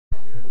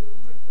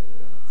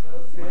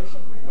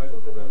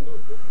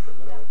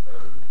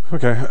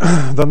Okay,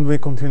 then we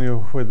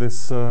continue with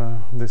this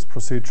this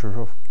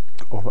procedure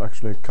of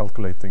actually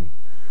calculating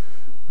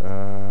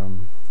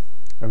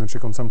energy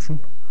consumption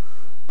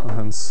and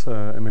hence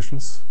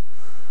emissions.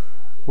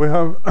 We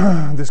have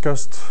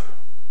discussed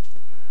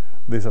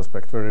this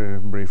aspect very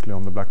briefly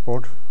on the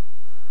blackboard: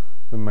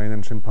 the main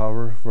engine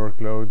power,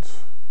 workload,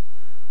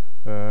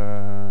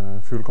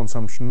 fuel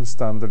consumption,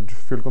 standard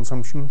fuel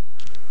consumption.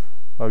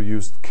 I've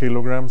used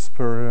kilograms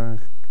per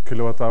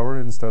kilowatt hour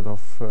instead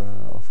of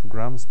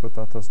grams, but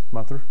that doesn't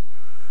matter.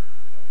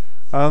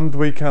 And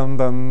we can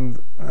then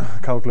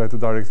calculate the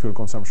direct fuel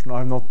consumption.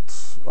 I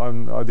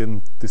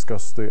didn't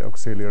discuss the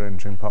auxiliary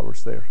engine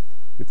powers there.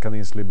 It can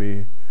easily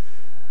be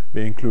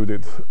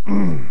included.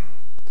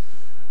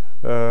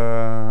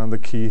 The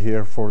key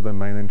here for the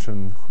main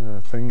engine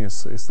thing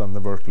is then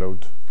the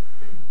workload,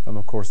 and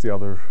of course the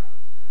other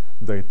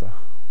data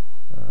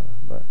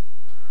there.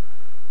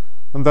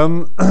 And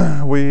then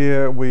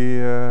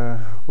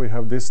we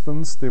have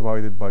distance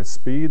divided by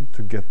speed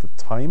to get the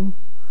time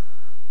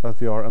that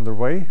we are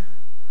underway.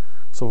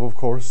 So of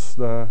course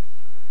the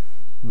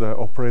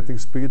operating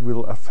speed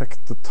will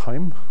affect the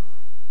time,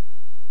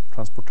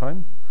 transport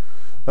time.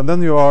 And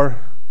then you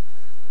are,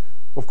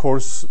 of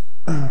course,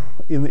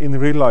 in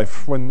real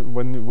life,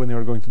 when you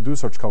are going to do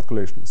such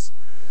calculations,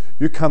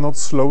 you cannot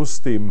slow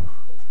steam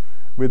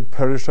with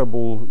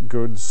perishable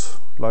goods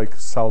like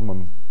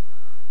salmon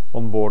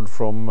on board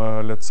from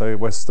let's say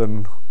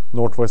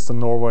northwestern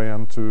Norway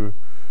and to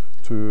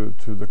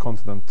the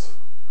continent,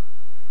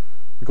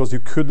 because you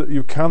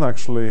can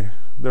actually,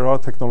 there are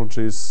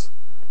technologies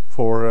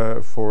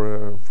for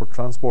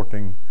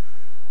transporting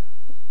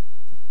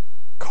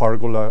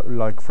cargo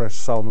like fresh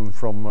salmon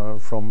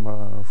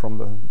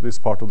from this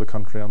part of the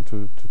country and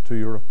to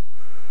Europe,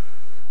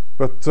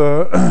 but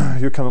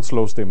you cannot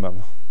slow steam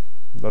them.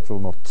 That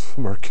will not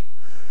work.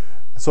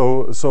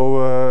 So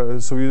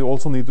you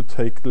also need to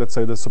take, let's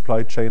say, the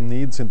supply chain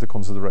needs into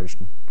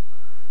consideration,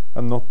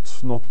 and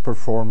not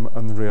perform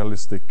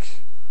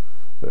unrealistic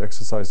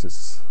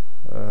exercises.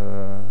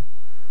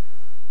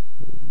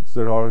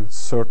 There are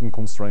certain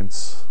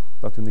constraints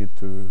that you need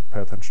to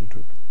pay attention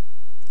to.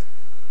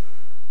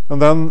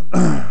 And then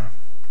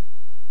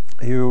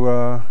you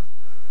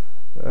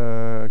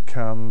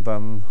can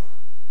then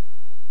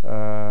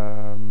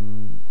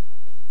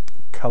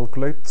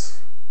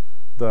calculate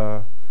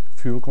the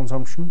fuel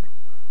consumption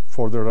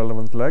for the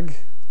relevant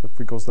leg,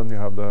 because then you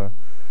have the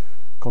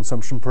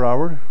consumption per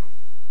hour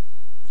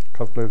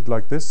calculated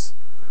like this,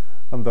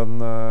 and then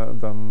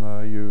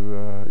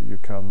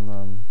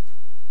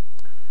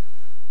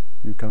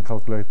you can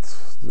calculate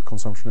the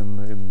consumption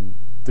in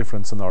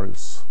different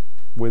scenarios,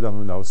 with and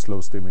without slow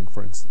steaming,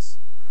 for instance.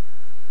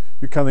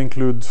 You can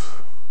include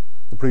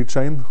the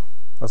pre-chain,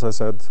 as I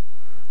said,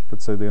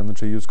 let's say the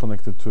energy use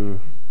connected to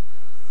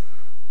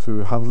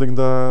handling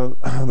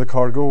the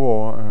cargo,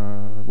 or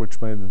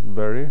which may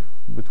vary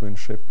between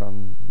ship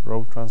and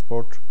road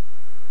transport.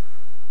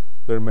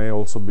 There may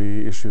also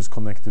be issues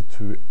connected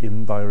to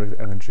indirect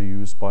energy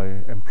use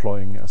by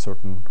employing a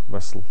certain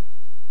vessel.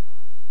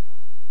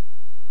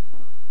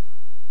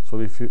 So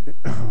if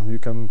you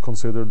can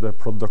consider the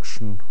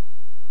production,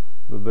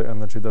 the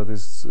energy that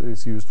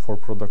is used for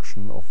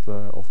production of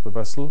the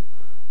vessel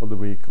or the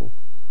vehicle,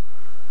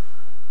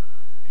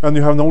 and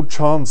you have no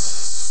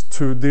chance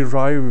to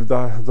derive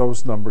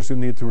those numbers. You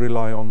need to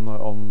rely on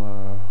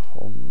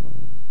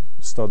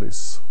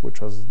studies which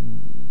has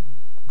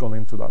gone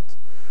into that.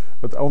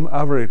 But on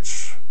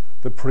average,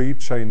 the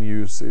pre-chain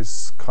use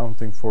is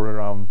counting for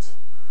around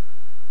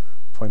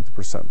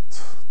 20%,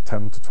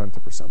 10 to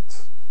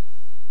 20%.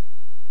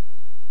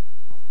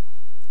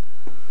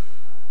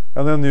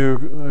 And then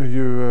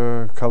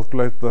you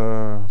calculate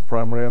the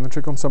primary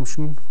energy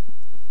consumption,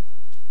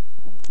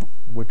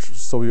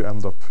 so you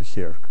end up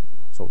here,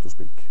 so to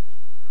speak.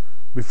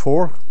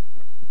 Before,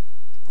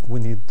 we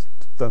need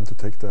then to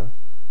take the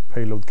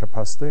payload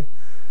capacity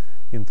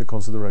into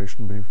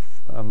consideration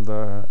and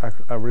the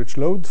average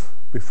load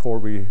before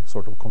we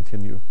sort of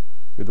continue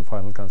with the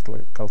final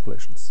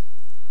calculations.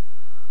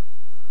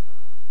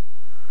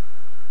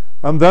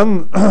 And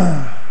then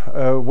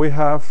we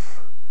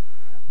have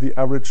the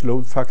average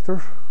load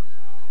factor,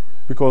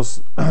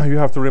 because you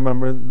have to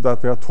remember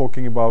that we are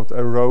talking about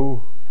a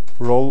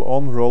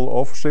roll-on,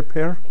 roll-off ship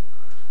here,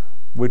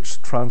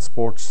 which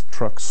transports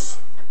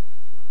trucks.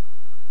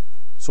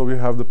 So we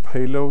have the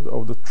payload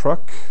of the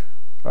truck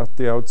at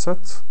the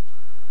outset,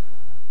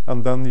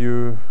 and then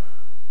you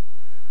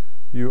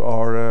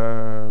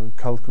are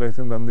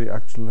calculating then the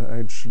actual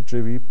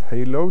HGV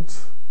payload,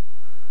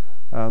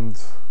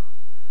 and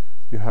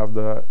you have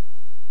the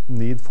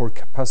need for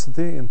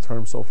capacity in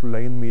terms of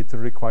lane meter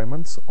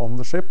requirements on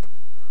the ship,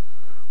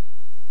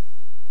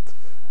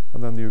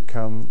 and then you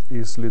can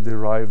easily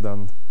derive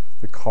then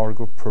the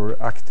cargo per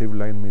active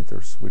lane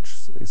meters,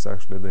 which is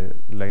actually the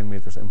lane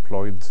meters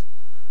employed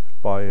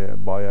by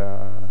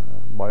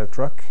a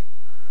truck,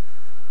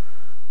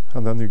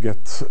 and then you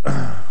get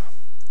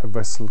a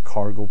vessel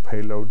cargo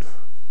payload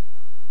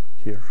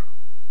here.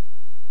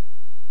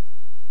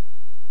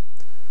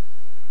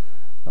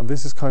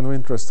 this is kind of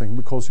interesting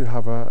because you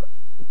have a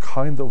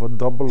kind of a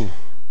double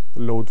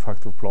load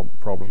factor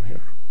problem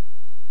here.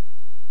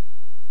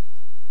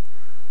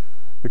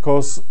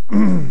 Because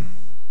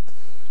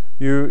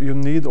you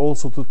need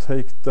also to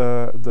take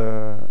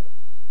the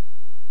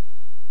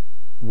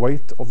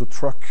weight of the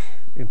truck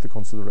into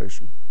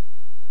consideration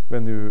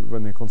when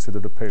you consider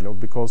the payload,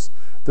 because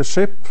the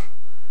ship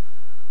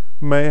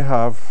may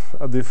have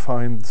a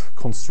defined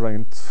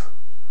constraint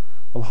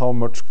on how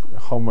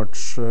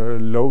much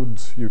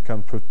load you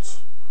can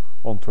put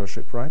onto a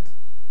ship, right?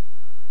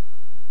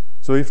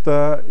 So if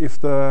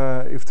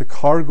the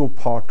cargo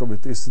part of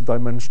it is the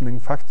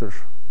dimensioning factor,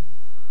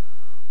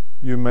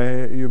 you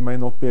may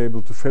not be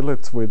able to fill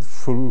it with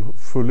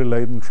fully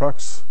laden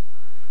trucks,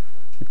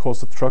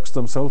 because the trucks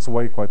themselves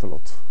weigh quite a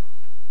lot.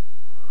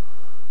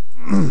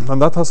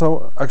 And that has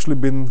actually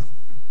been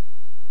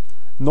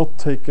not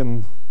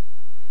taken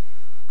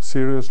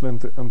seriously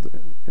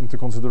into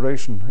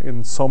consideration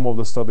in some of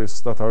the studies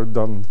that are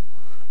done,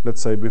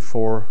 let's say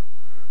before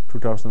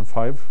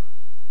 2005.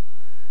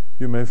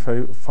 You may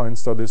find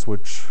studies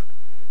which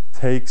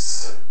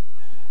takes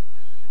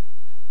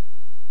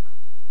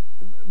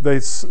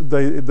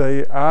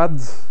they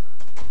add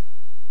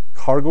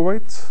cargo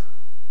weight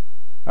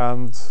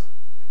and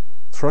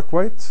truck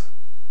weight,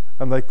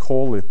 and they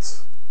call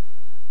it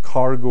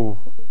cargo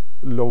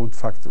load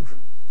factor.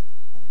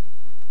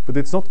 But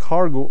it's not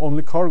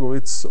only cargo,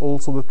 it's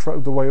also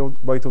the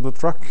weight of the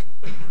truck,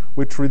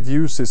 which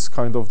reduces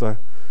kind of the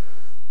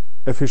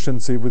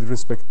efficiency with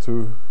respect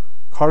to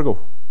cargo.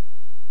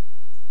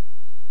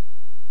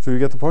 So you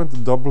get the point, the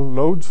double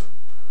load.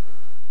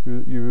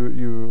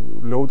 You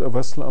load a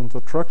vessel onto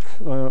a truck,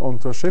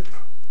 onto a ship.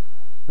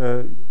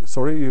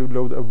 You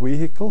load a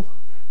vehicle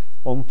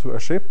onto a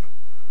ship,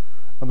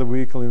 and the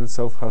vehicle in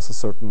itself has a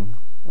certain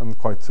and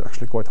quite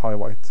high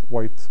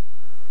weight.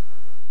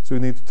 So you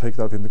need to take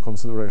that into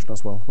consideration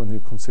as well when you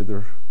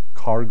consider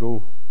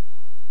cargo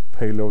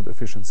payload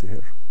efficiency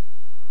here,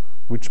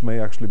 which may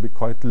actually be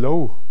quite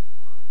low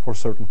for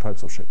certain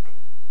types of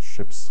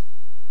ships.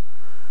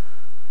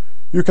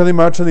 You can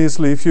imagine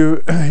easily if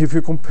you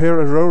compare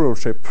a ro-ro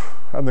ship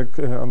and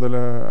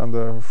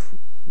the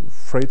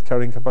freight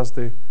carrying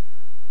capacity,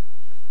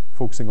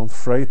 focusing on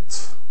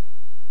freight,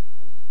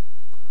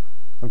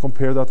 and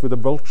compare that with a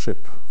bulk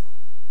ship,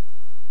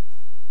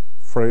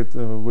 freight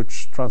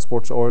which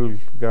transports oil,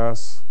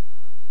 gas,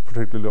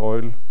 particularly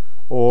oil,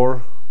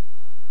 or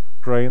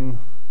grain,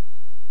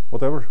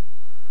 whatever.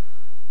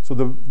 So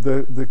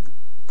the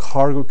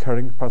cargo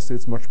carrying capacity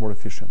is much more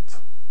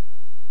efficient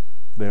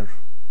there.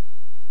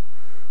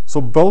 So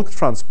bulk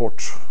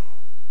transport,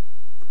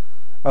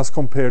 as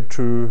compared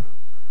to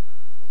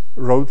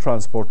road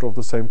transport of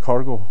the same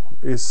cargo,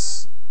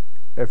 is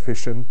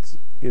efficient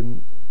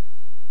in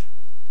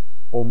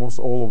almost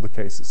all of the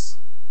cases.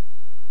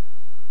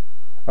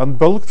 And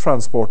bulk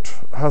transport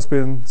has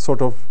been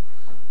sort of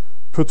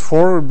put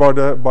forward by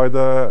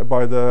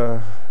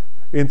the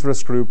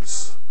interest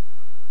groups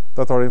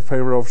that are in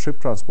favor of ship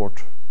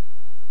transport.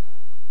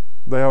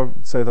 They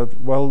say that,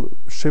 well,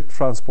 ship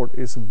transport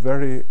is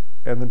very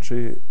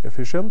energy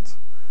efficient,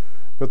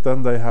 but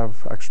then they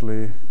have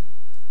actually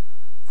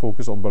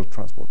focused on bulk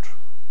transport.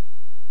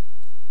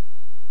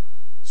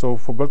 So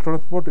for bulk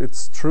transport,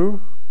 it's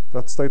true,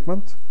 that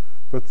statement,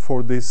 but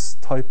for this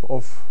type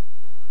of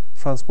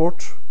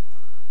transport,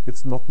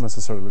 it's not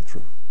necessarily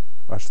true,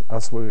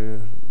 as we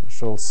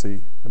shall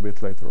see a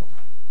bit later on.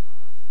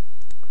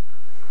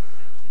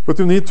 But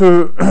you need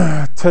to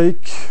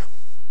take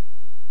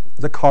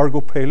the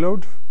cargo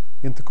payload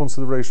into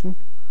consideration,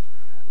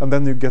 and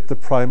then you get the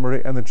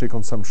primary energy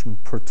consumption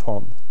per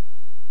ton.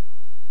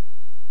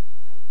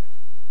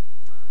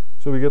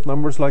 So we get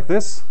numbers like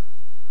this,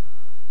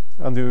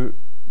 and you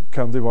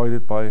can divide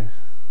it by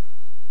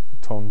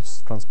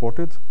tons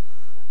transported,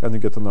 and you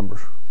get a number,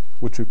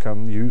 which you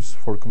can use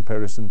for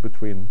comparison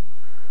between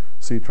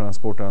sea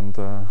transport and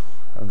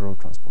road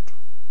transport.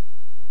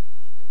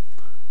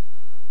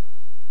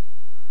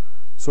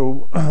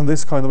 So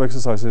this kind of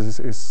exercise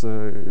is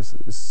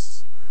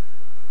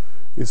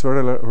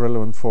very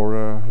relevant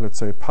for, let's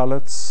say,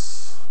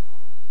 pallets,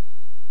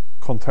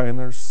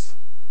 containers,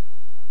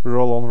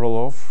 roll-on,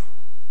 roll-off,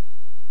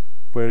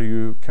 where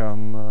you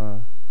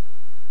can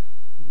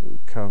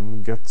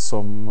get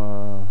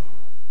some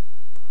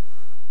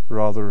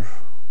rather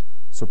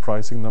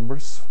surprising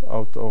numbers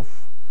out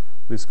of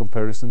this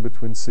comparison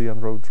between sea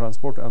and road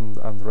transport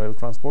and rail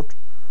transport,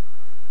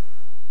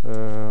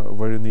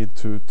 where you need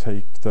to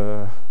take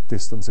the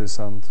distances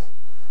and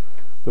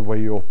the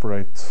way you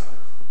operate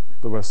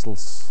the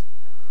vessels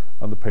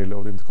and the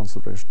payload into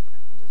consideration.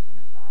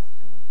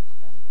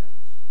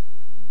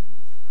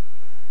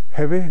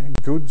 Heavy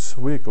goods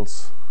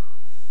vehicles.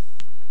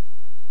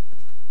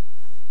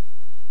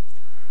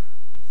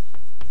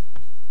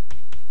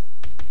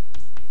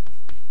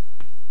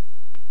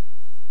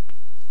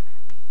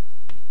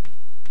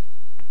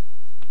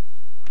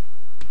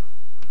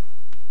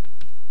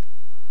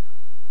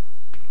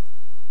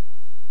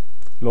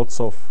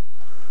 Lots of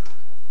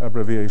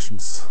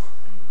abbreviations.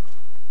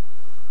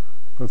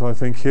 But I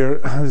think here,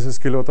 this is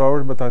kilowatt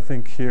hour, but I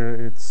think here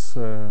it's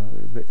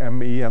the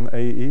ME and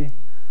AE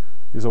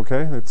is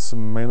okay. It's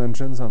main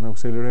engines and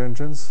auxiliary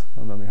engines,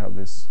 and then we have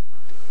this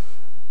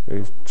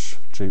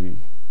HGV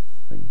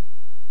thing.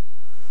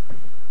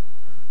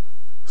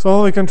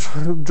 So we can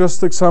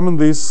just examine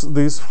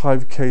these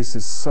 5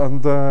 cases,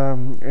 and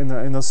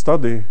in a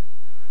study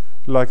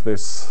like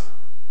this,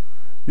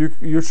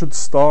 you should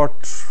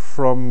start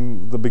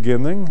from the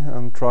beginning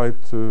and try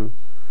to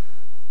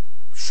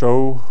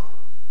show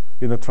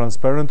in a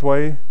transparent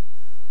way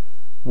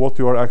what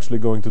you are actually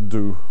going to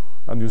do,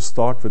 and you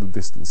start with the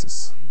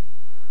distances.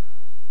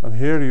 And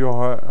here you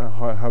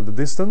have the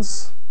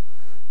distance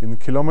in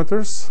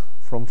kilometers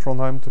from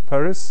Trondheim to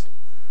Paris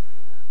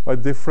by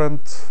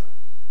different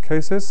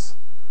cases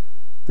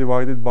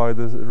divided by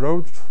the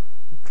road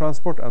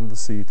transport and the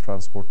sea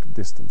transport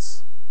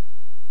distance.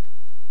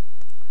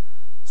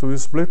 So you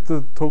split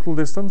the total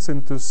distance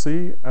into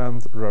sea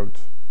and road,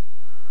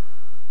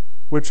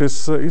 which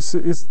is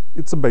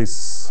it's a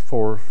base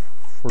for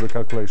the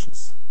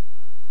calculations.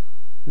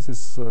 This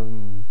is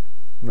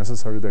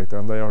necessary data,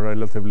 and they are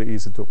relatively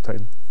easy to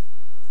obtain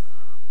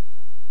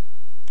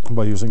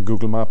by using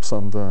Google Maps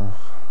and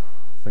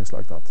things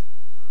like that.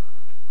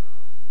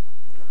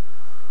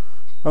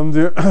 And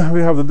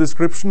we have the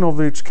description of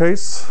each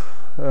case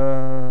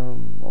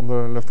on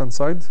the left-hand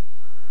side,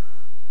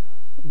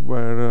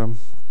 where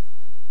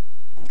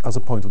as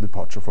a point of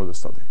departure for the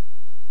study.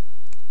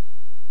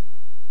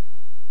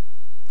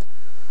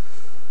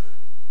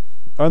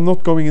 I'm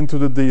not going into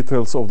the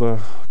details of the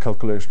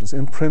calculations.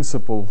 In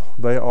principle,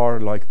 they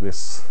are like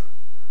this,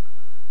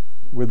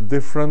 with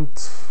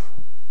different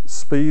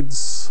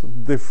speeds,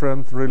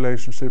 different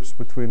relationships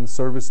between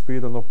service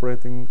speed and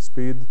operating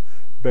speed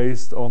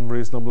based on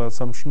reasonable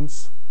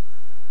assumptions,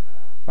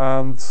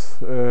 and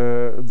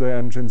the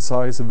engine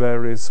size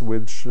varies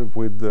with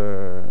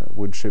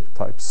ship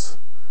types.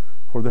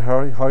 For the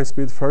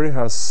high-speed ferry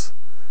has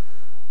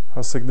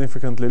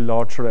significantly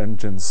larger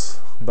engines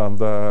than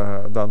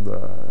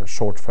the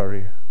short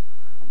ferry,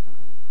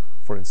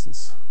 for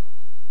instance,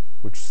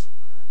 which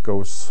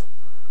goes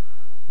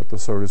at the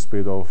service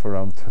speed of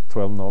around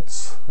 12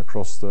 knots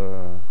across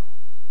the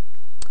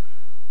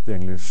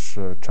English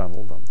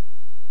Channel then.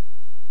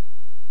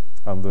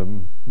 And the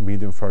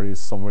medium ferry is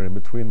somewhere in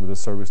between with a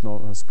service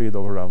speed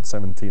of around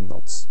 17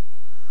 knots.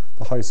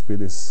 The high speed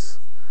is,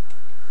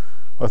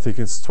 I think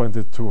it's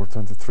 22 or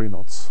 23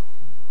 knots.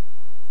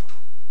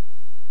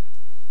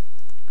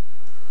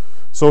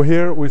 So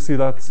here we see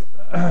that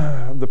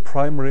the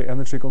primary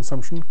energy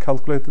consumption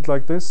calculated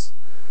like this,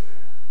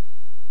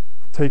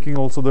 taking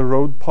also the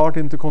road part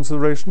into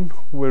consideration,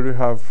 where you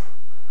have,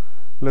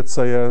 let's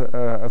say,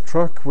 a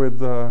truck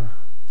with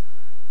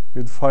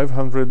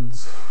 500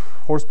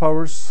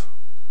 horsepowers,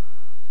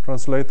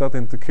 translate that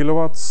into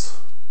kilowatts,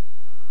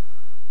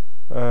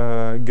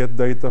 get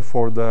data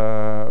for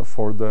the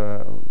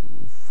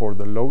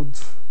load,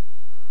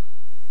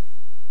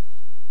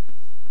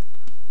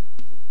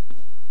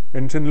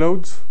 engine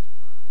load,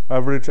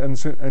 average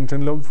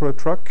engine load for a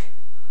truck,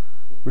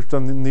 which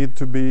then need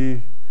to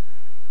be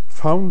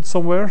found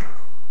somewhere,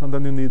 and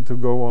then you need to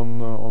go on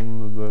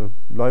the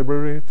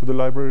library,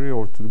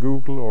 or to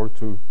Google, or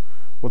to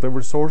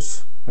whatever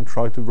source, and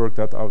try to work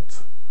that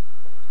out.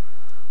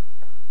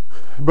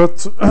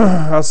 But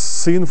as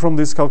seen from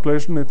this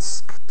calculation,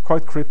 it's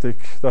quite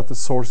critical that the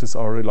sources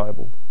are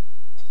reliable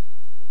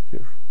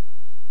here.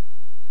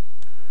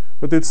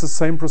 But it's the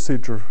same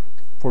procedure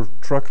for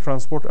truck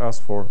transport as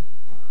for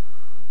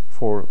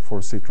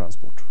sea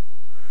transport.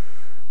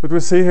 But we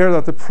see here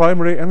that the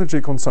primary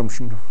energy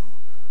consumption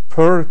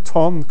per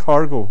ton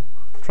cargo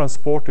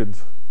transported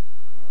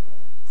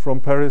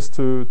from Paris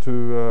to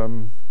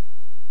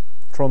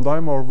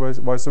Trondheim, or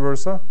vice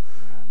versa,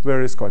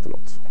 varies quite a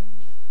lot.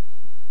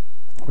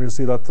 We'll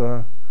see that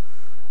the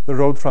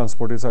road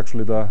transport is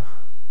actually the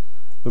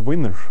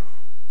winner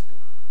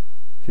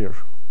here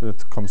when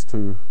it comes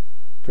to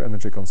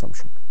energy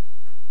consumption,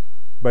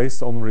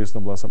 based on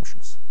reasonable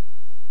assumptions.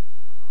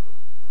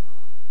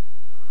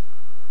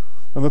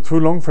 And the 2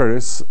 long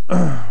ferries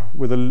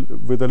with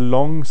a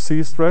long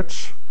sea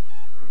stretch,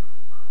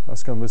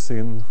 as can be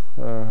seen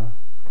from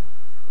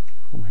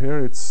here,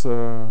 it's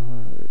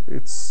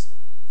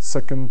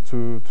second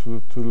to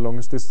the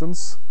longest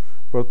distance,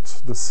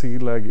 but the sea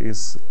leg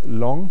is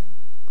long,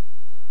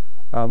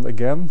 and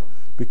again,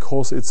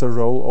 because it's a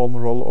roll-on,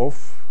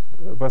 roll-off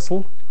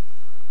vessel,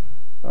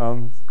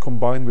 and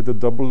combined with the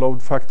double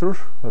load factor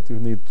that you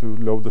need to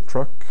load the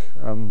truck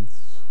and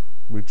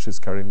which is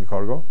carrying the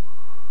cargo,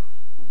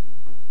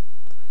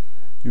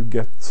 you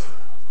get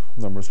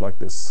numbers like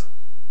this.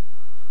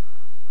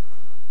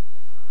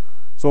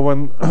 So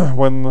when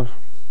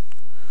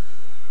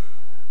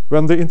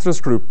the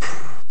interest group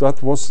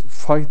that was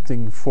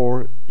fighting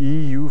for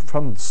EU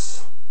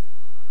funds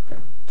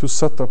to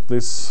set up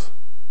this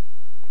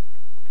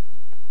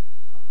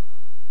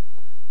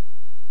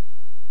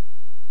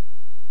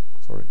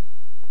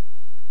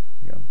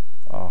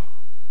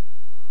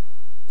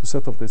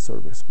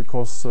service,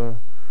 because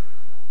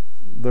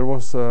there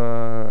was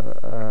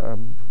a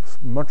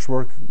much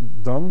work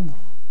done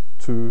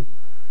to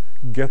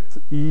get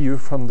EU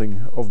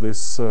funding of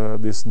this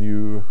this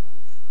new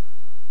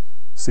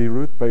sea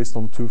route based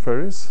on 2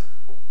 ferries.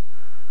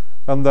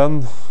 And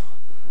then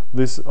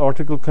this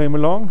article came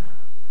along,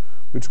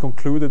 which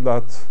concluded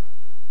that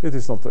it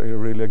is not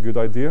really a good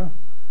idea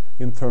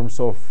in terms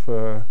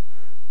of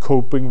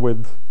coping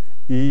with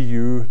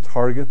EU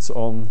targets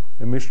on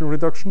emission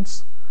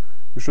reductions.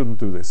 We shouldn't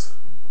do this.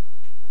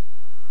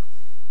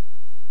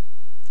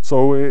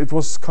 So it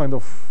was kind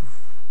of,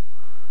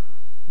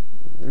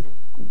 it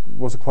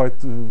was a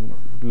quite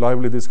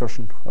lively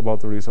discussion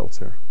about the results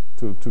here,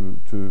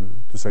 to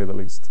say the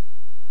least.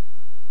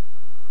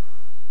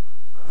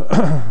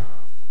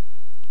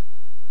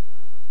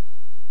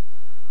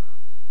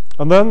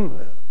 And then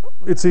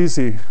it's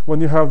easy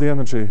when you have the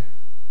energy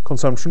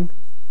consumption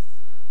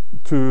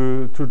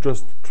to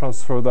just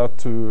transfer that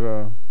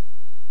to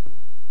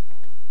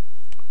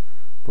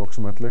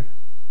approximately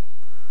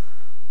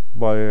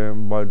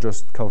by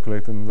just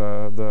calculating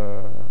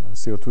the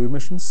CO2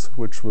 emissions,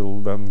 which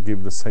will then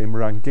give the same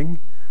ranking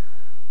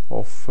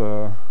of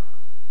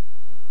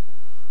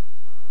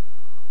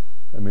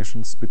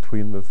emissions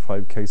between the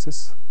 5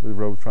 cases, with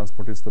road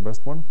transport is the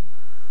best one,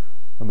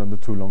 and then the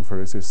 2 long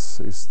ferries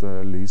is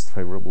the least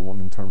favorable one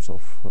in terms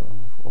of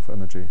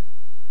energy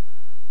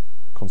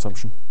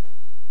consumption.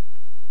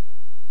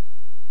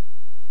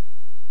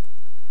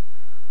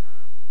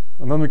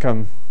 And then we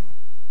can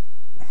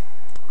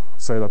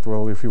say that,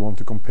 well, if you want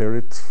to compare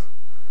it,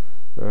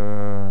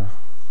 you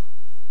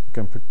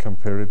can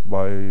compare it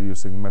by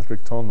using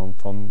metric ton on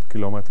ton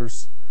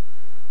kilometers,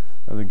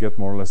 and you get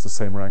more or less the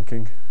same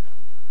ranking.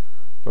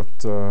 But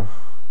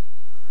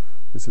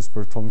this is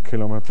per ton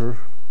kilometer,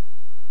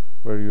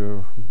 where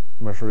you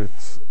measure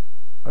it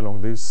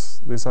along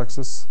this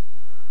axis,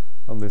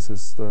 and this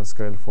is the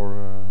scale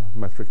for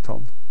metric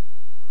ton.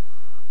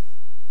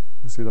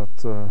 You see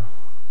that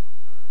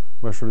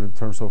measured in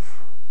terms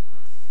of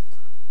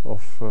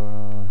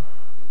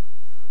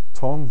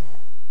ton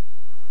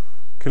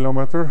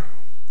kilometer,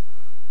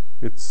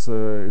 it's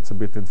a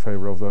bit in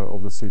favor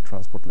of the sea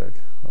transport leg.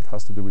 That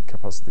has to do with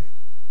capacity.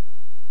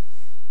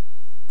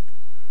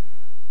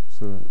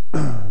 So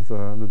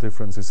the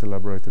difference is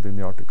elaborated in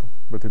the article,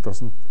 but it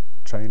doesn't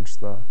change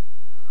the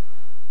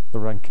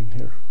ranking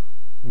here.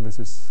 And this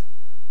is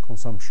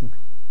consumption.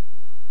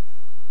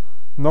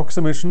 NOx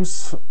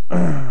emissions.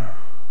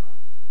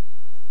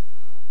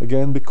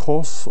 Again,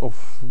 because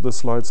of the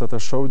slides that I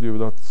showed you,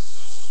 that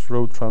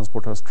road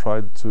transport has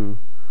tried to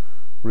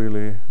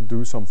really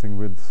do something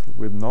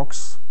with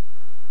NOx,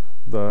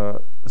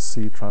 the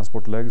sea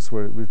transport legs,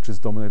 which is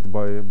dominated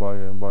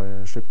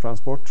by ship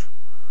transport,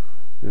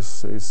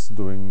 is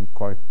doing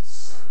quite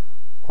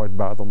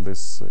bad on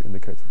this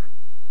indicator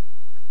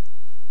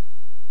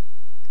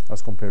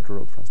as compared to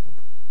road transport.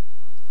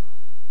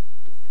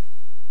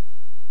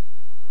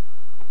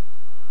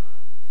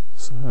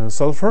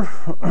 Sulfur,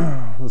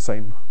 the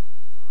same.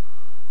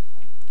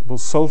 But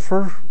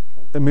sulfur,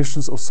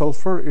 emissions of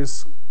sulfur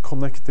is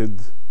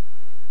connected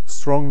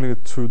strongly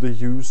to the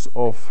use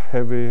of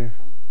heavy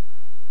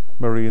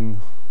marine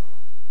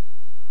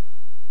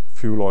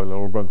fuel oil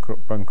or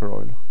bunker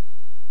oil.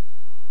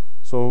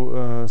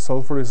 So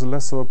sulfur is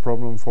less of a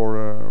problem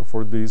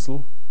for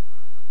diesel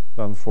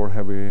than for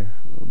heavy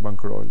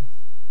bunker oil.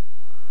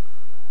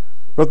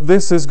 But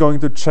this is going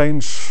to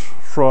change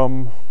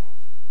from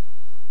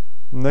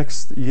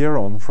next year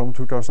on, from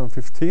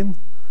 2015,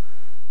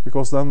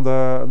 because then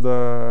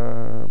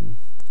the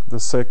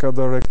SECA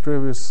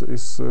directive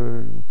is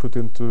put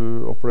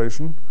into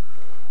operation,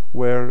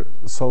 where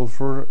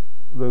sulfur,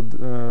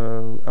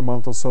 the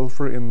amount of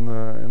sulfur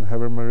in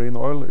heavy marine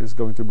oil is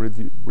going to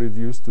be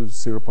reduced to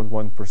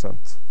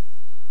 0.1%,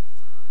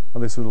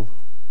 and this will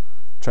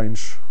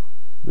change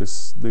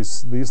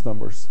these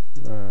numbers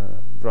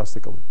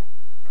drastically.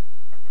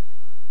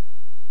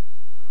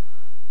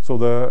 So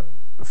the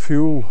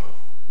fuel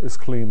is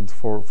cleaned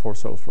for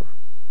sulfur.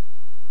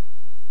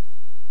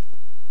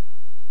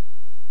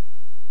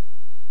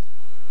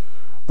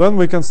 Then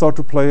we can start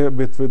to play a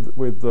bit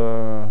with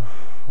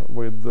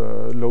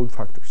load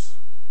factors,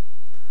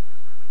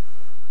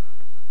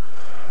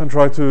 and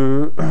try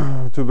to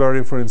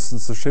vary, for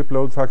instance, the ship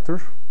load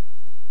factor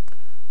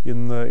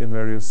in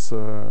various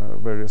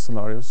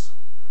scenarios.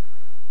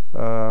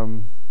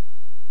 The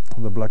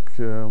black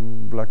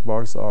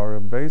bars are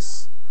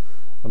base,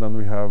 and then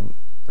we have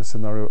a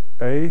scenario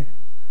A,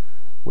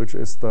 which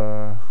is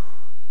the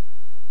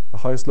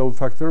highest load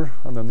factor,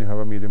 and then you have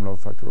a medium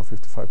load factor of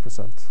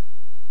 55%,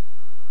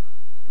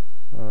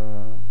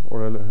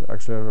 or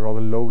actually a rather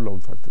low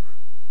load factor.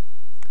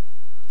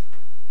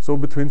 So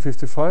between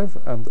 55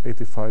 and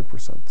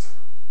 85%.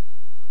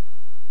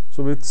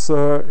 So it's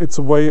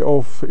a way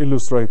of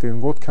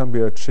illustrating what can be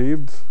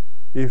achieved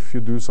if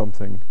you do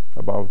something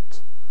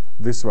about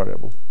this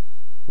variable,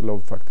 the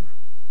load factor.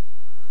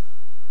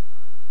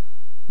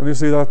 And you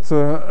see that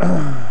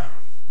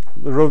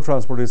the road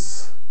transport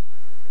is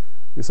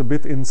a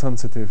bit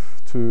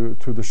insensitive to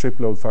the ship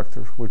load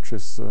factor, which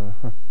is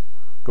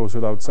goes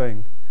without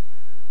saying.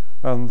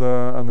 and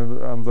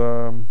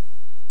the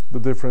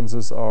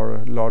differences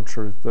are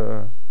larger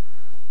the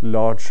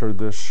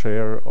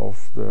share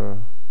of the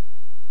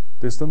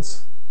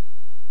distance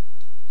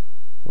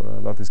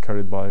that is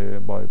carried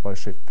by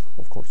ship,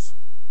 of course.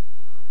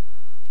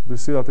 You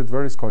see that it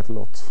varies quite a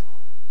lot.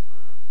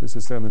 This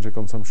is the energy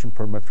consumption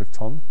per metric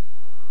ton,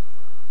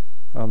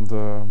 and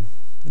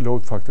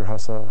load factor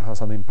has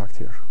an impact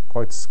here,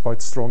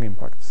 quite strong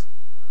impact.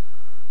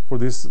 For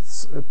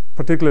this,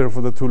 particularly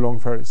for the two long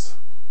ferries.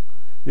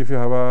 If you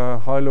have a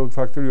high load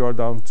factor, you are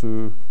down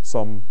to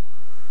some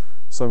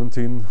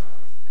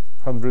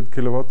 1700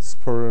 kilowatts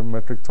per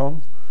metric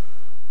ton.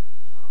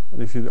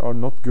 And if you are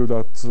not good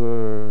at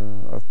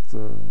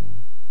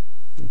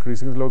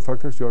increasing the load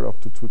factors, you are up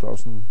to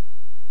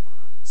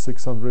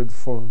 2600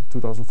 for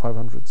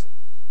 2500.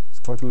 It's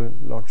quite a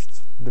large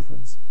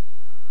difference.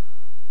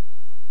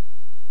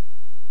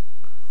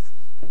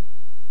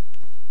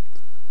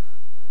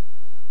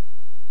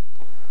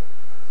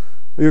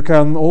 You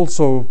can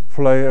also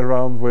play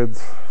around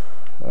with,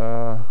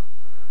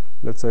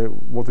 let's say,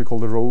 what we call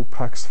the row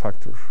pax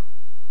factor,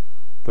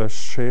 the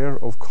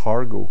share of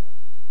cargo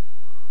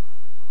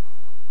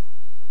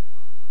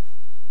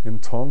in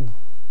ton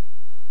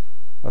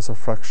as a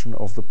fraction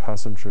of the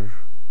passenger,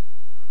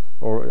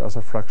 or as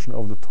a fraction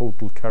of the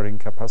total carrying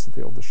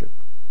capacity of the ship.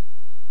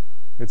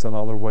 It's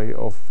another way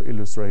of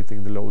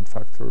illustrating the load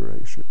factor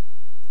issue.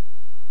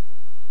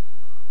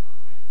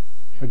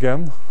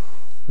 Again,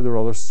 with a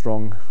rather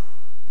strong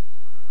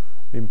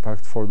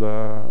impact for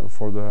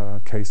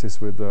the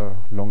cases with the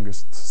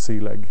longest sea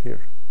leg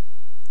here.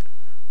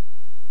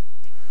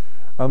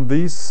 And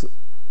these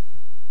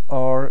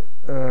are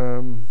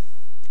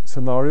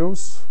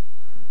scenarios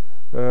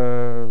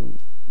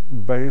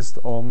based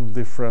on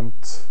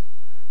different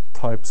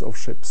types of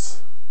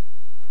ships.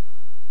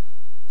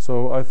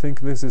 So I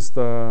think this is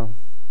the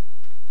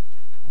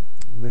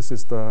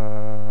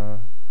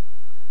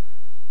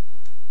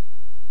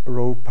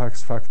row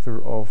pax factor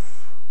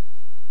of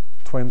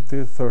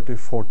 20, 30,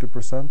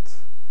 40%,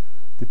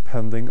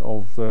 depending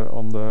on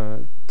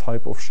the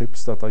type of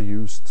ships that are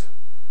used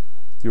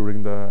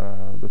during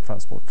the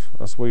transport.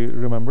 As we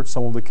remembered,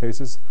 some of the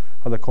cases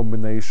had a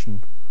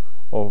combination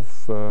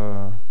of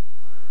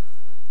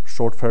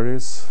short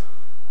ferries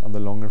and the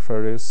longer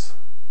ferries,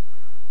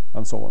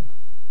 and so on.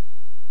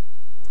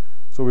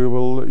 So you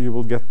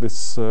will get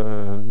this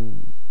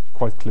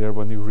quite clear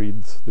when you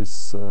read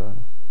this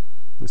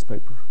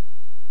paper.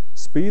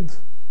 Speed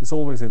is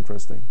always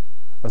interesting,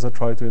 as I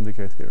try to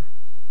indicate here.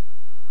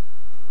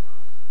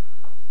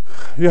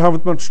 You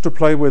haven't much to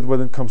play with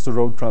when it comes to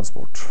road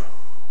transport.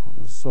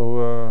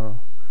 So,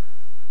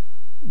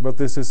 but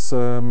this is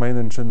main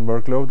engine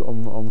workload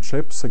on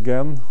ships.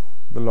 Again,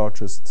 the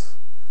largest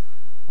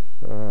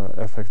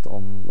effect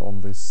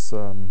on this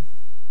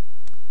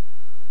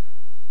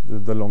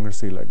the longer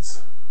sea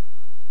legs.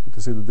 But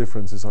you see the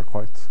differences are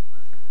quite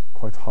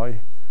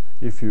high.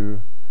 If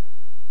you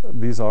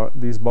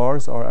these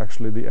bars are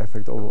actually the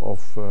effect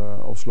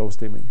of slow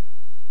steaming.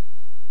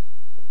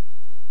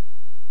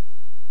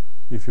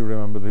 If you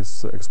remember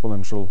this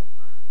exponential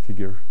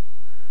figure,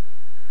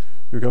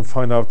 you can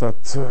find out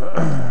that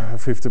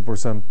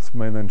 50%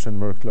 main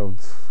engine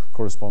workload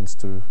corresponds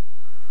to,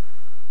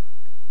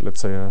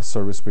 let's say, a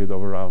service speed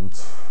of around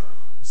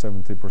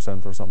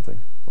 70% or something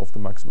of the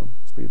maximum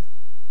speed.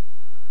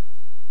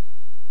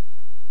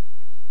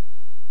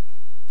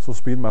 So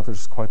speed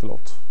matters quite a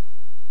lot.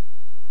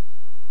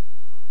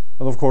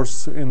 And of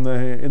course, in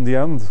the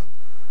end,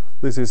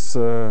 this is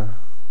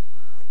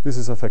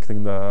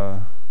affecting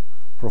the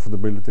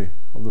profitability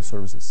of the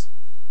services.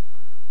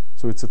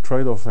 So it's a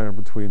trade-off there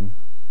between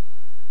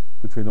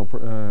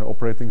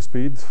operating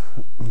speed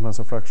as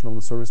a fraction of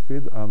the service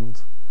speed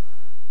and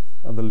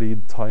the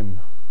lead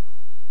time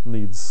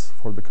needs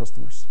for the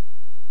customers.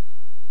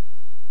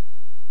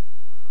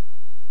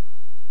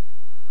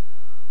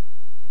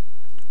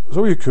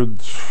 So you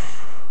could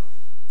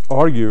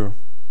argue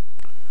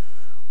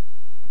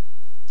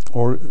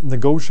or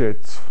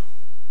negotiate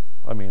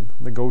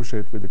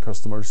with the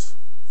customers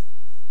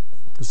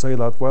to say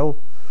that, well,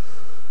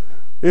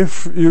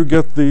 if you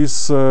get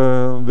this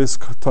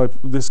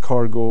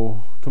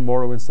cargo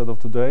tomorrow instead of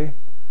today,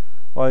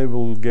 I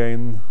will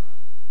gain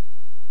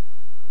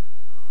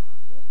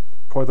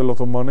quite a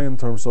lot of money in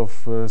terms of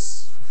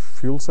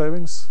fuel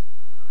savings,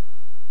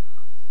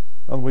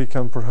 and we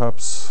can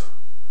perhaps,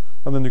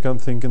 and then you can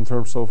think in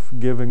terms of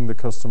giving the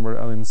customer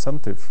an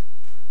incentive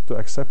to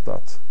accept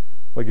that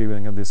by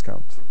giving a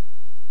discount.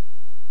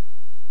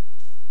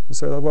 You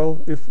say that,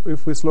 well,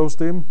 if we slow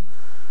steam,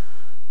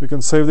 we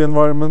can save the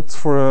environment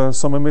for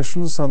some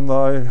emissions, and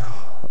I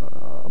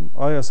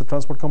as a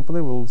transport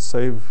company will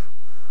save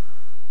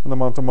an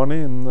amount of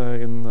money in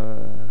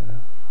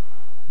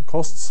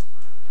costs,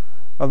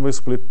 and we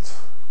split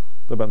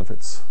the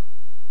benefits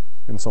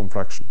in some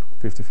fraction,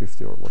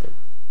 50-50 or whatever.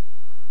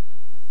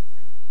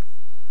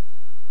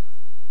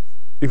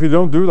 If you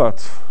don't do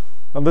that,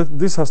 and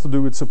this has to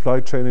do with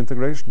supply chain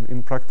integration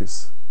in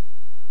practice.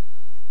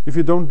 If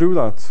you don't do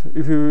that,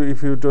 if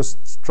you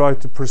just try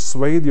to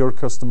persuade your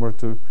customer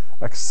to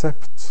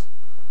accept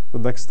the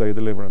next day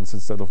deliverance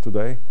instead of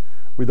today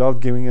without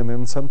giving any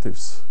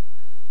incentives,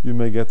 you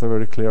may get a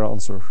very clear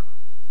answer,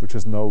 which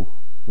is no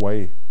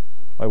way,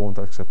 I won't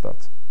accept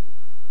that.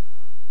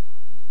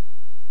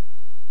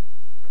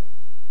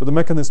 But the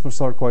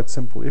mechanisms are quite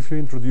simple. If you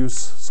introduce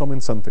some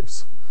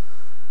incentives,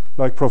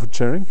 like profit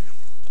sharing,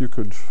 you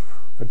could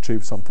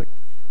achieve something,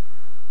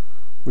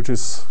 which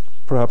is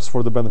perhaps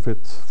for the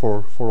benefit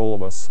for all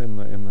of us in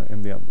the end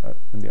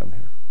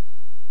here.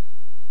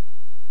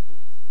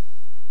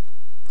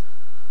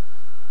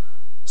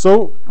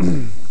 So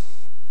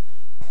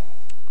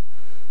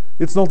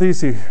it's not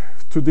easy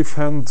to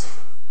defend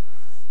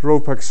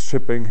RoPax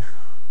shipping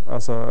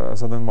as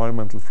an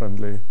environmental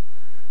friendly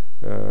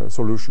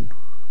solution.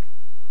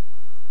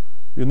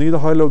 You need a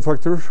high load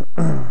factor,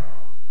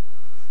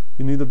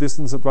 you need a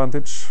distance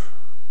advantage,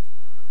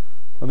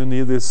 and you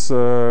need this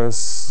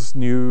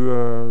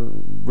new,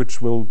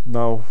 which will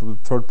now, the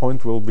third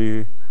point will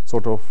be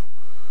sort of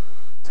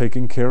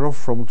taken care of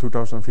from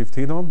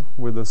 2015 on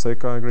with the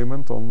SECA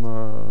agreement on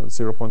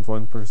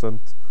 0.1%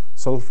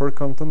 sulfur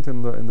content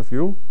in the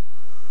fuel.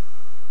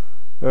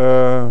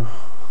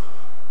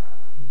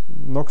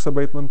 NOx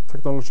abatement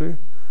technology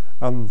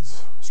and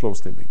slow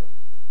steaming.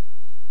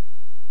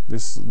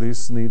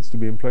 This needs to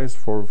be in place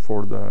for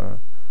the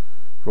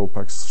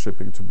RoPax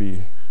shipping to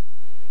be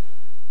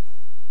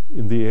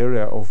in the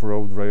area of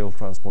road rail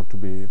transport to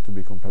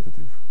be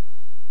competitive.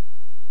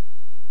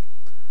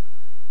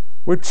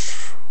 Which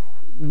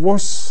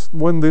was,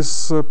 when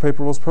this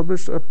paper was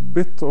published, a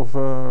bit of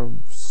a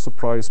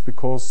surprise,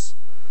 because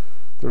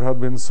there had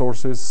been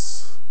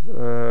sources,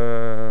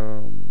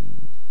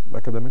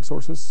 academic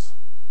sources,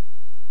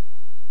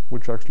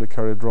 which actually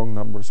carried wrong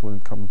numbers when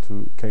it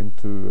came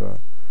to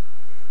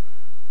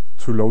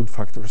load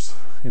factors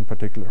in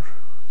particular,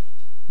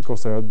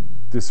 because they had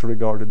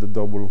disregarded the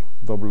double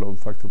load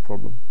factor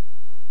problem.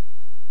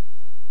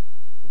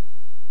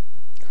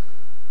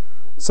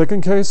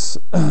 Second case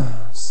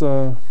is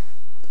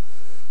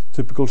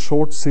typical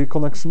short sea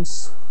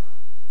connections.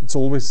 It's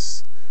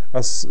always,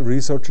 as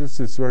researchers,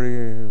 it's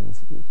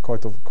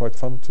quite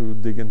fun to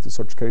dig into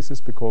such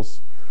cases,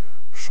 because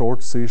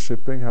short sea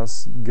shipping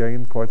has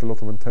gained quite a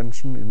lot of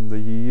attention in the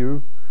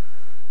EU,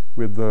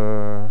 with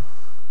a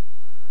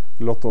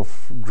lot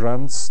of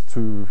grants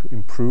to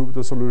improve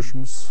the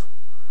solutions,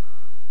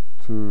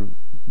 to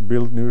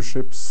build new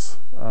ships,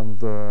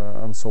 and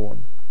so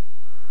on.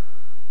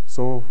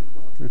 So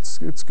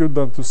it's good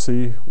then to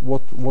see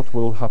what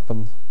will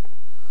happen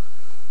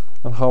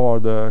and how are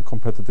the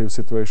competitive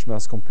situation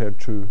as compared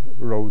to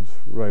road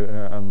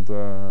and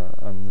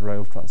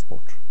rail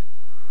transport.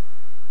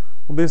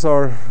 And these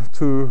are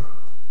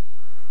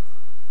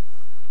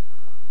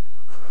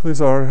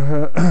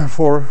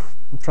four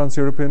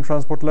trans-European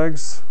transport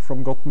legs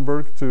from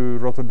Gothenburg to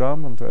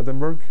Rotterdam and to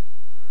Edinburgh.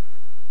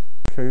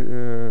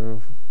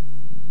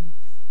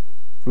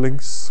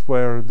 Links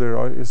where there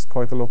is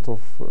quite a lot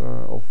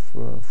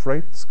of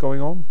freight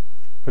going on,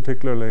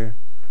 particularly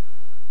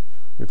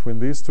between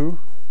these two,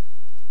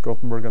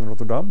 Gothenburg and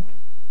Rotterdam.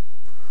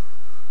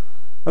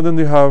 And then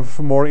you have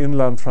more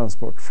inland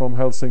transport from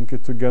Helsinki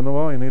to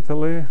Genoa in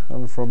Italy,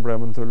 and from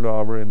Bremen to Le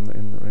Havre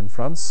in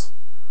France,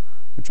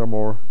 which are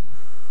more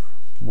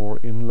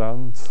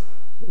inland.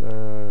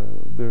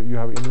 There you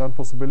have inland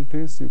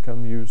possibilities. You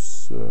can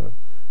use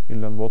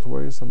inland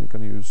waterways, and you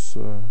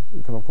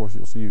can of course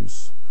also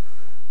use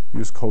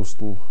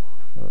coastal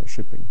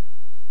shipping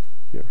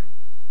here.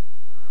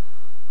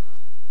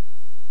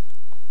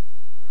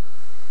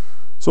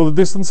 So the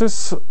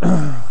distances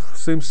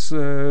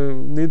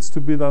needs to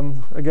be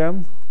then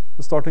again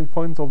the starting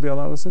point of the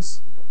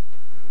analysis,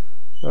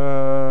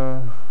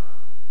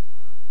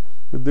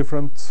 with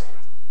different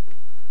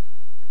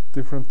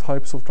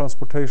types of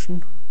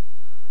transportation.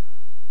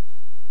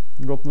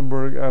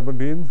 Gothenburg,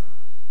 Aberdeen,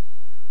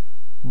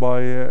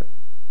 by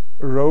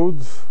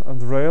road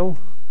and rail.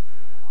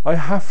 I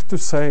have to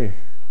say,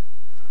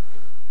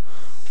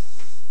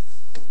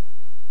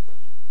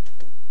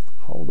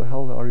 how the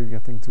hell are you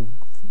getting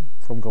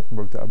from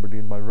Gothenburg to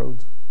Aberdeen by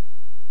road?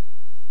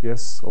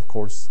 Yes, of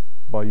course,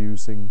 by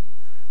using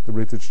the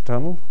British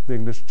Channel, the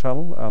English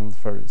Channel, and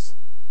ferries.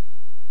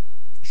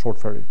 Short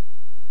ferry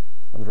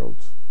and road.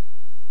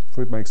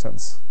 So it makes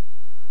sense.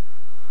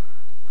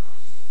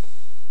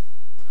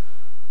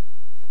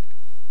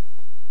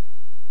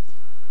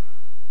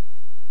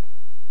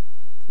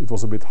 It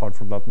was a bit hard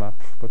from that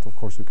map, but of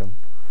course you can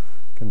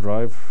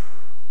drive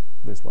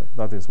this way.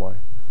 That is why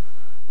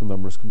the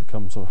numbers can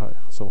become so high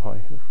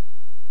here.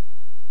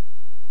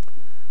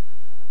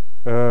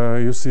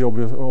 You see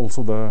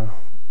also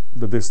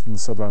the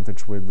distance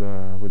advantage with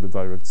the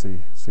direct sea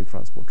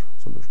transport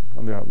solution,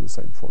 and you have the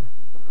same for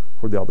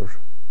the other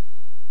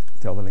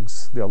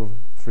links, the other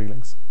three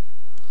links.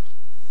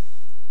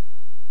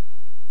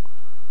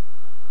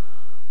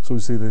 So you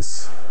see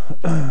this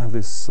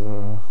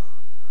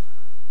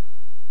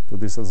the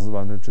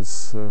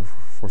disadvantages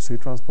for sea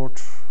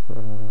transport,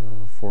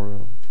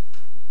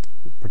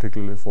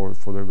 particularly for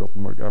the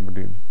Gothenburg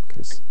Aberdeen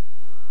case.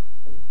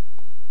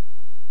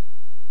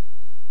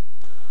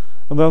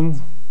 And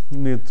then you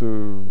need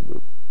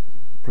to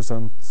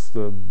present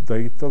the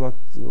data that,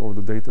 or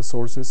the data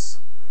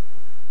sources.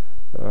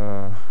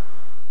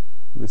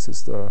 This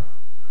is the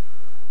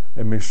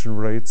emission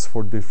rates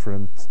for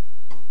different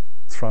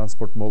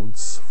transport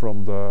modes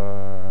from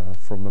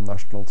the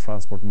national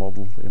transport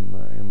model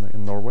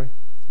in Norway,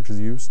 which is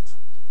used.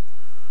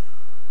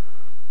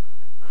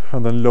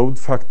 And then load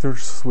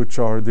factors, which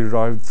are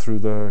derived through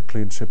the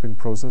clean shipping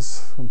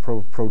process and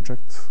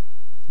project,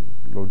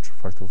 load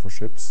factor for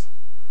ships.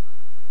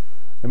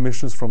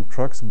 Emissions from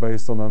trucks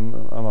based on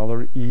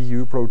another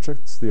EU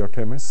project, the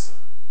Artemis.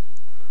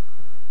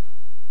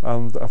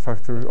 And a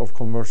factor of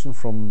conversion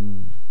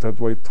from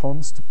deadweight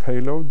tons to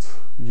payload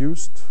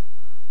used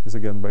is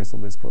again based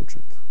on this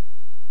project.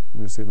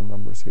 And you see the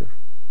numbers here.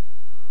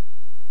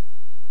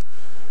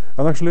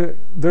 And actually,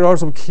 there are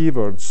some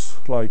keywords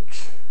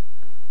like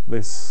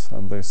this,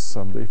 and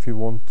if you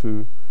want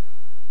to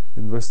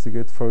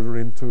investigate further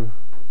into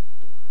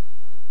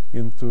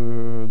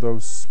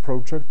those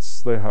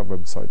projects, they have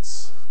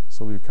websites,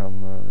 so you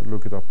can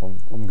look it up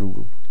on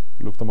Google.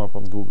 Look them up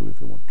on Google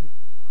if you want to.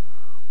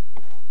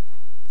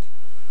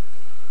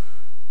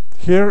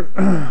 Here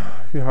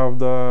you have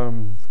the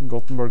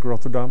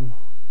Gothenburg-Rotterdam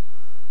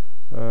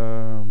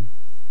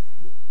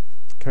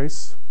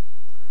case,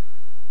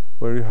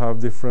 where you have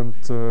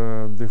different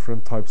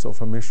types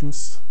of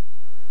emissions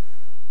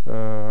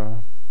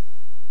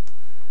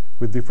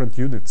with different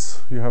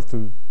units. You have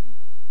to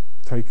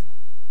take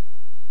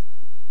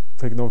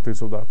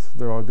notice of that.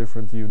 There are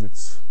different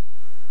units.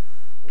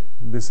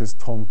 This is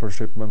ton per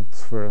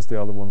shipment, whereas the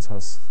other ones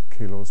has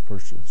kilos per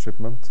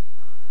shipment.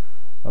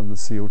 And the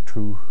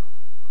CO2,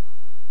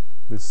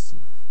 the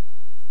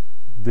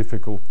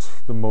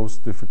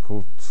most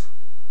difficult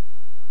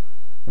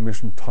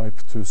emission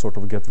type to sort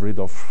of get rid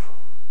of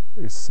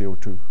is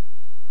CO2.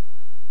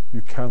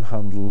 You can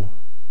handle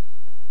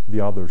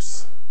the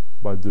others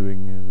by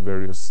doing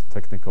various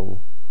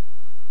technical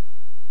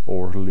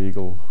or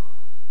legal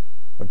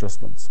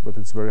adjustments, but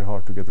it's very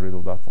hard to get rid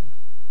of that one.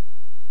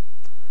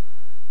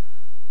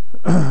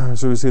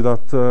 So you see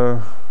that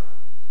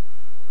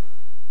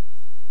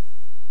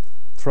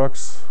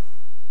trucks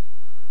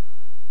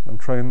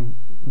and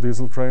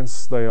diesel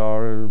trains, they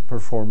are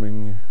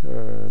performing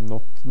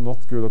not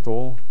good at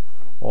all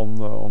on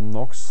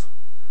NOx.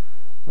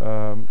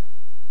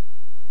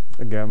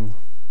 Again,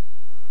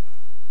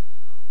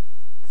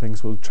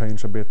 things will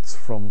change a bit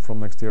from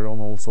next year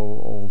on,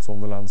 also on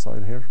the land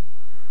side here.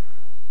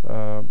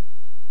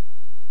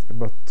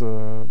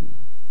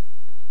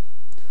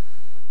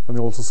 And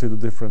you also see the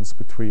difference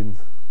between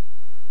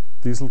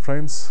diesel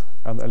trains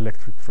and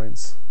electric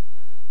trains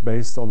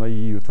based on a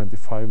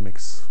EU25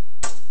 mix.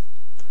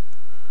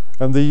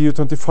 And the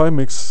EU25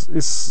 mix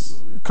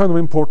is kind of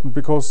important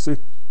because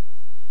it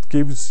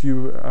gives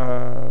you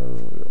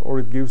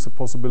it gives a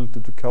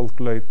possibility to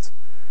calculate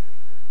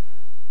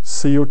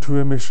CO2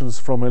 emissions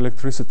from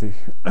electricity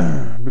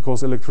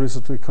because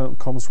electricity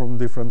comes from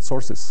different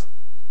sources.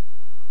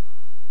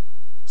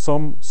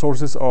 Some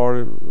sources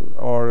are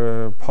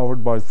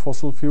powered by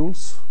fossil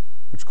fuels,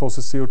 which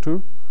causes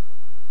CO2,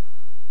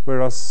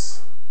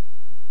 whereas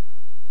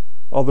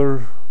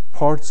other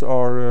parts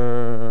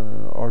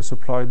are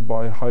supplied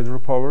by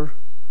hydropower,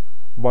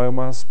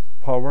 biomass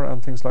power,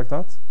 and things like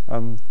that,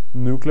 and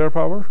nuclear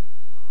power,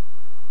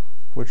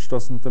 which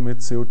doesn't emit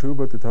CO2,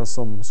 but it has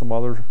some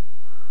other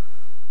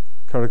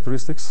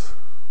characteristics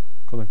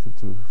connected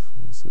to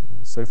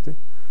safety.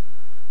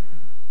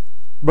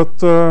 But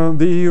the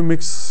EU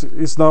mix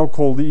is now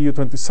called the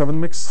EU27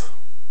 mix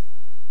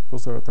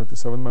because there are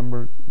 27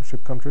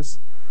 membership countries,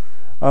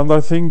 and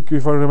I think,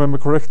 if I remember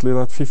correctly,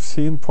 that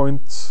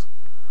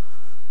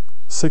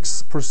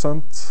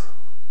 15.6%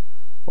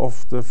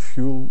 of the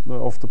fuel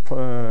of the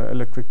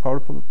electric power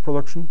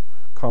production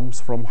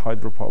comes from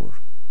hydropower,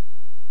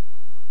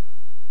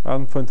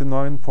 and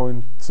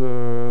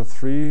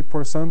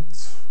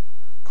 29.3%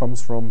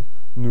 comes from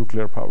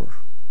nuclear power,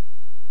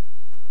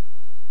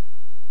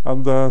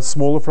 and a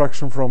smaller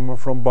fraction from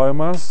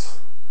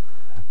biomass,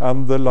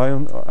 and the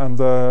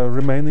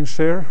remaining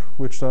share,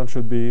 which then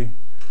should be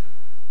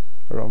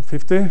around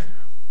 50,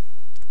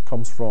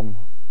 comes from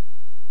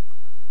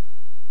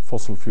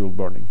fossil fuel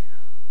burning,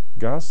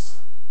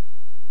 gas,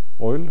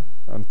 oil,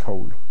 and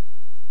coal.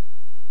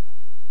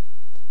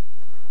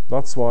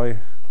 That's why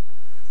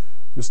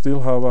you still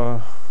have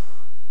a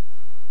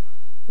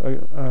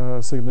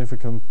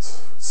significant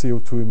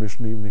CO2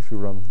 emission even if you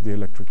run the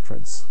electric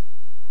trains.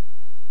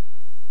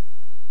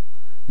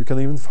 You can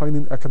even find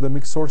in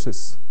academic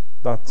sources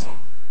that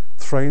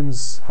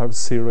trains have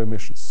zero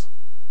emissions.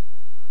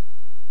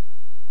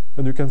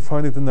 And you can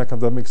find it in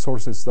academic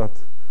sources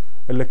that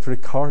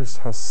electric cars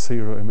have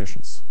zero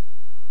emissions,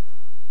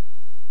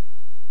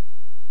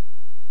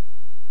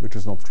 which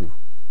is not true.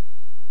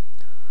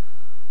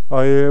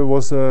 I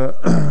was a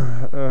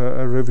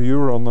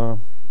reviewer on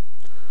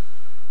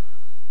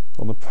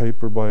a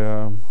paper by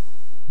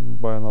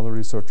another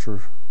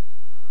researcher,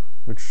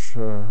 which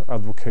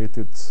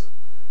advocated.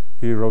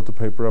 He wrote a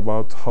paper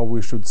about how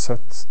we should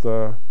set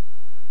the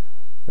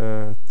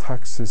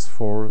taxes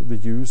for the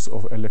use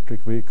of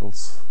electric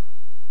vehicles.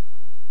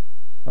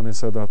 And he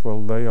said that,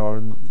 well, they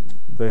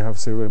have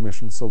zero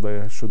emissions, so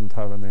they shouldn't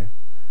have any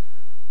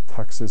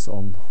taxes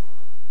on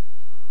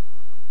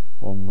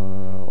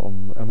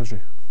energy.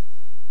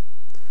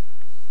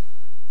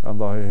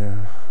 And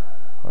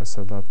I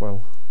said that,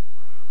 well,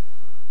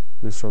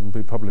 this shouldn't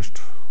be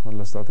published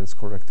unless that is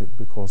corrected,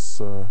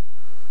 because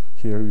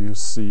here you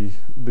see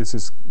this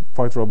is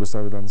quite robust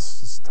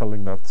evidence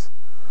telling that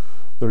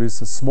there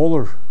is a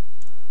smaller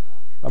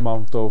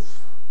amount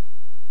of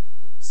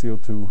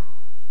CO2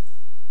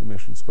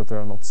 emissions, but they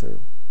are not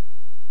zero.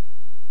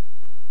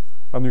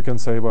 And you can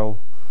say, well,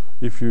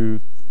 if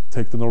you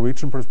take the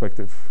Norwegian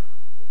perspective,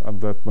 and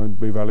that might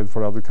be valid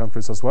for other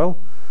countries as well,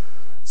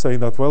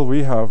 saying that, well,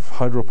 we have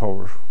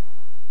hydropower,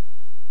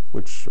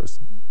 which is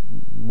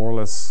more or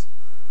less,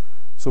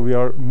 so we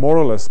are more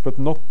or less, but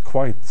not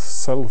quite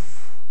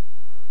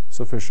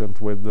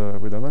self-sufficient with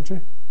energy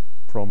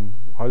from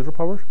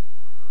hydropower.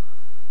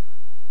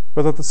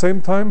 But at the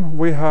same time,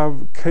 we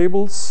have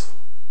cables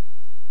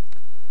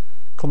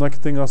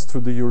connecting us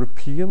to the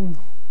European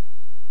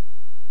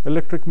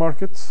electric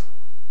market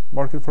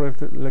for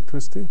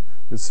electricity,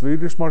 the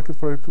Swedish market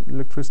for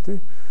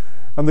electricity,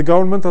 and the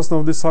government has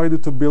now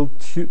decided to build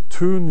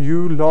two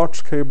new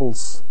large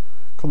cables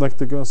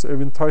connecting us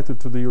even tighter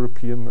to the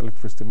European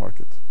electricity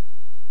market.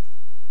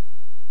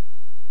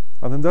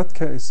 And in that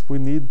case, we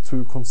need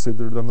to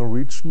consider the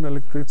Norwegian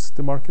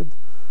electricity market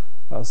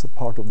as a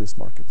part of this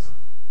market,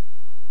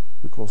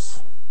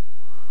 because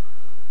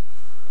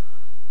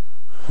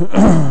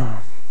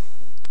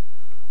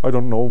I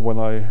don't know when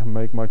I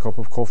make my cup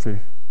of coffee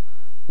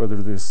whether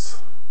it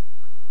is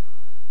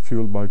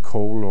fueled by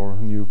coal or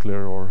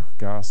nuclear or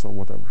gas or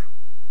whatever.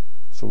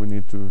 So we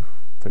need to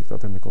take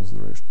that into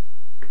consideration.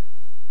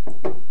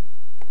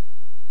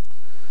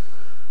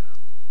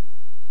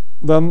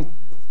 Then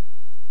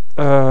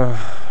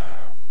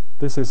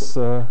this is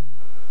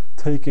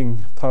taking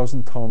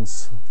 1,000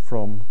 tons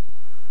from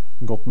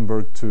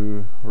Gothenburg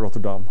to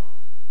Rotterdam.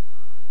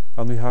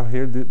 And we have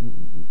here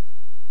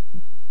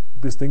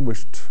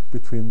distinguished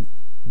between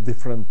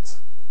different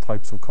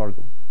types of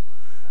cargo.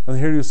 And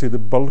here you see the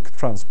bulk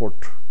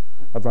transport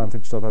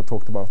advantage that I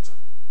talked about.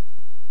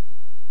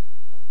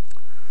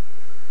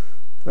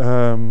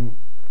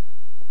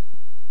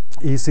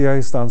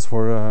 ECA stands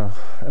for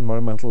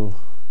Environmental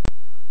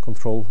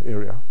Control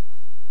Area,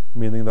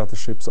 meaning that the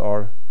ships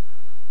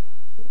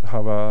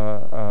have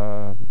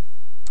a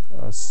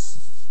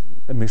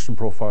emission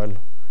profile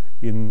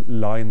in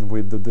line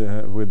with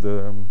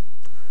the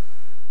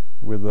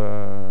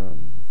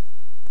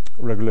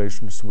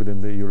regulations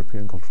within the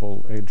European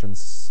Control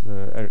Agents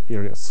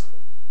areas.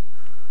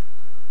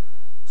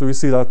 So we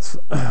see that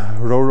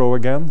Ro-Ro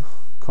again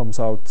comes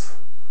out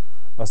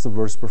as the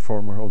worst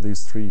performer of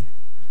these three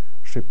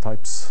ship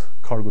types,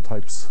 cargo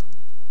types.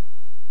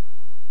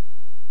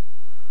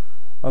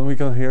 And we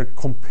can here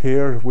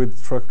compare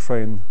with truck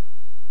train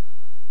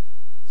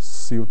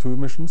CO2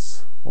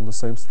 emissions on the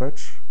same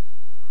stretch.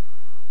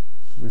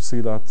 We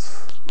see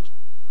that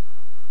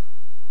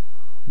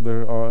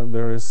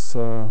there is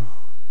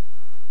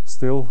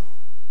still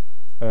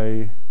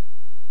a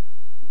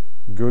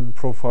good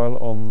profile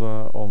on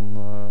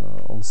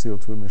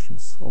CO2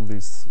 emissions on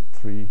these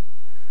three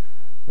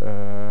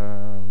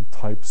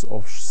types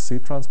of sea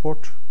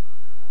transport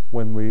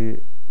when we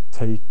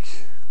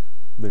take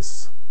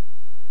this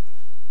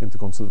into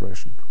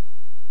consideration.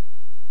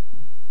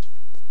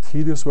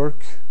 Tedious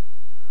work,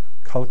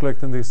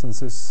 calculating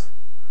distances,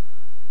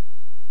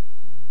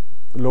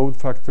 load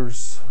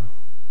factors,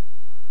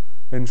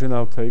 engine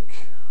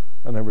outtake,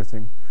 and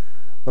everything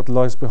that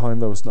lies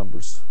behind those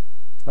numbers,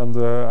 and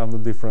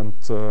the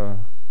different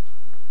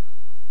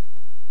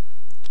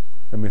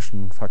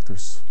emission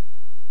factors.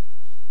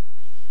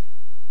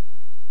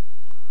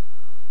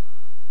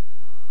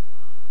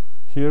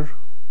 Here,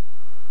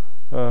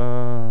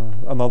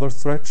 another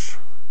stretch,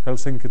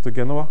 Helsinki to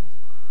Genoa,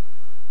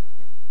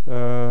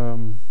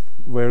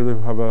 where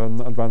they have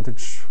an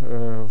advantage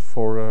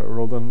for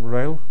road and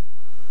rail.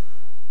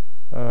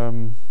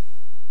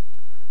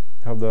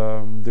 Have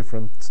the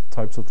different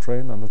types of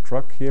train and the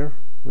truck here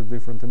with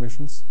different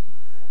emissions,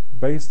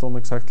 based on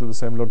exactly the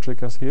same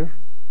logic as here.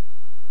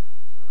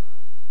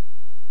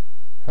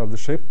 Have the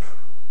ship,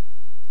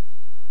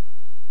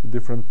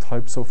 different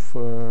types of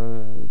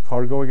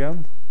cargo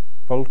again,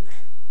 bulk,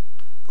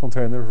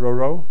 container,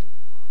 Ro-Ro,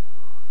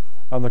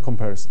 and a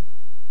comparison.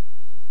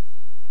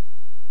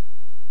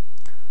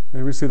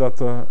 And we see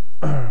that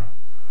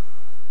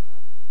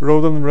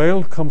road and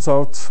rail comes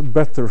out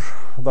better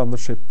than the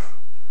ship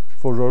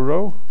for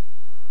Ro-Ro,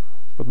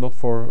 but not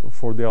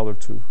for the other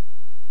two,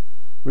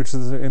 which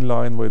is in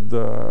line with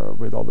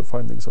other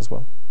findings as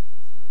well.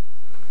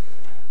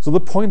 So the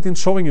point in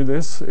showing you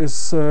this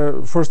is,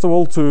 first of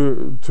all,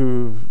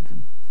 to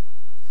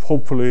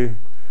hopefully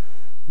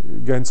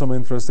gain some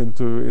interest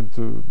into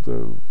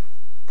the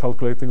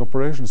calculating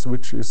operations,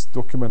 which is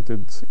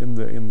documented in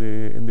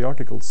the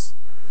articles,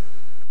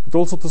 but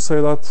also to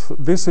say that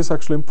this is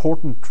actually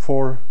important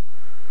for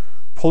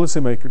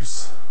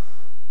policymakers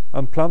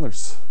and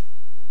planners,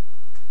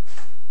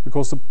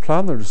 because the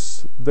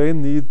planners, they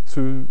need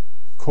to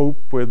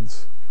cope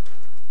with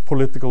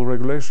political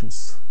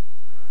regulations,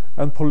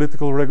 and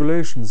political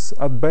regulations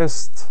at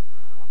best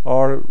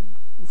are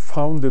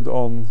founded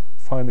on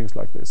findings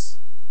like this.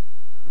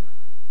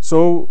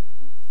 So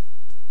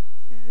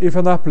if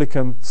an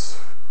applicant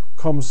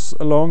comes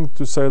along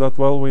to say that,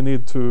 well, we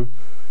need to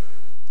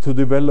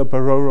develop a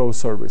RoRo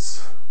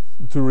service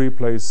to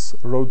replace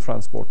road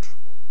transport,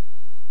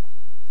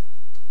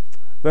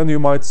 then you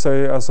might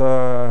say as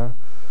a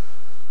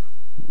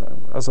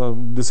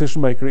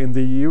decision maker in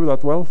the EU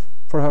that, well,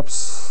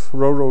 perhaps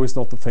RoRo is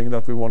not the thing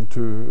that we want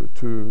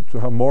to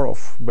have more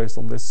of based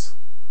on this,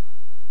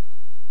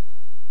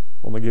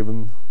 on a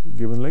given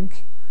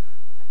link.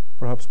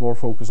 Perhaps more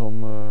focus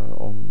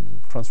on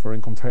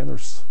transferring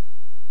containers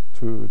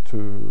to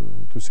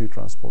sea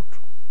transport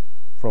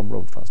from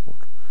road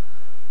transport.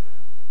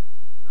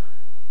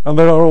 And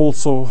there are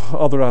also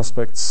other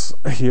aspects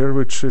here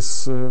which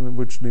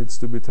needs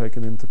to be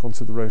taken into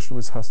consideration,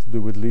 which has to do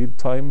with lead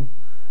time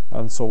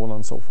and so on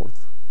and so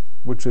forth,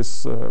 which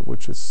is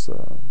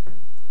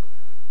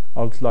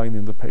outlined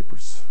in the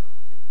papers.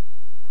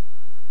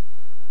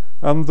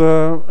 And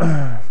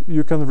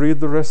you can read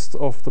the rest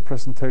of the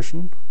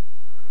presentation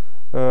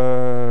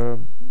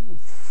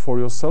for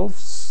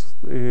yourselves.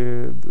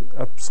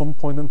 At some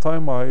point in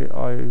time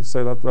I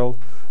say that, well,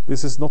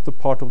 this is not a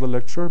part of the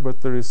lecture,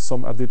 but there is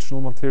some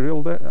additional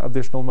material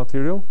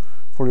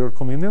for your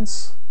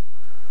convenience.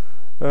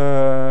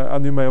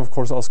 And you may of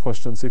course ask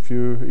questions if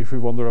you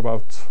wonder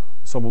about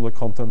some of the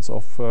contents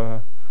of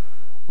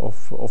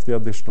the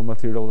additional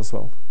material as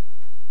well.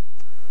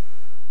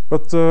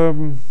 But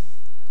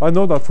I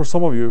know that for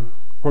some of you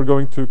who are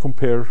going to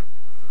compare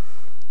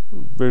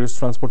various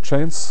transport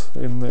chains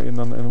in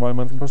an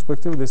environmental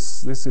perspective,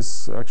 this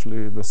is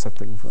actually the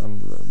setting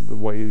and the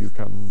way you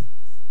can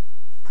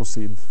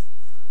proceed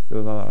with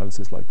an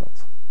analysis like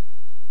that.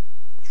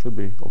 Should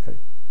be okay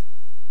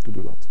to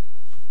do that.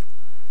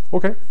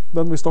 Okay,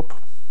 then we stop.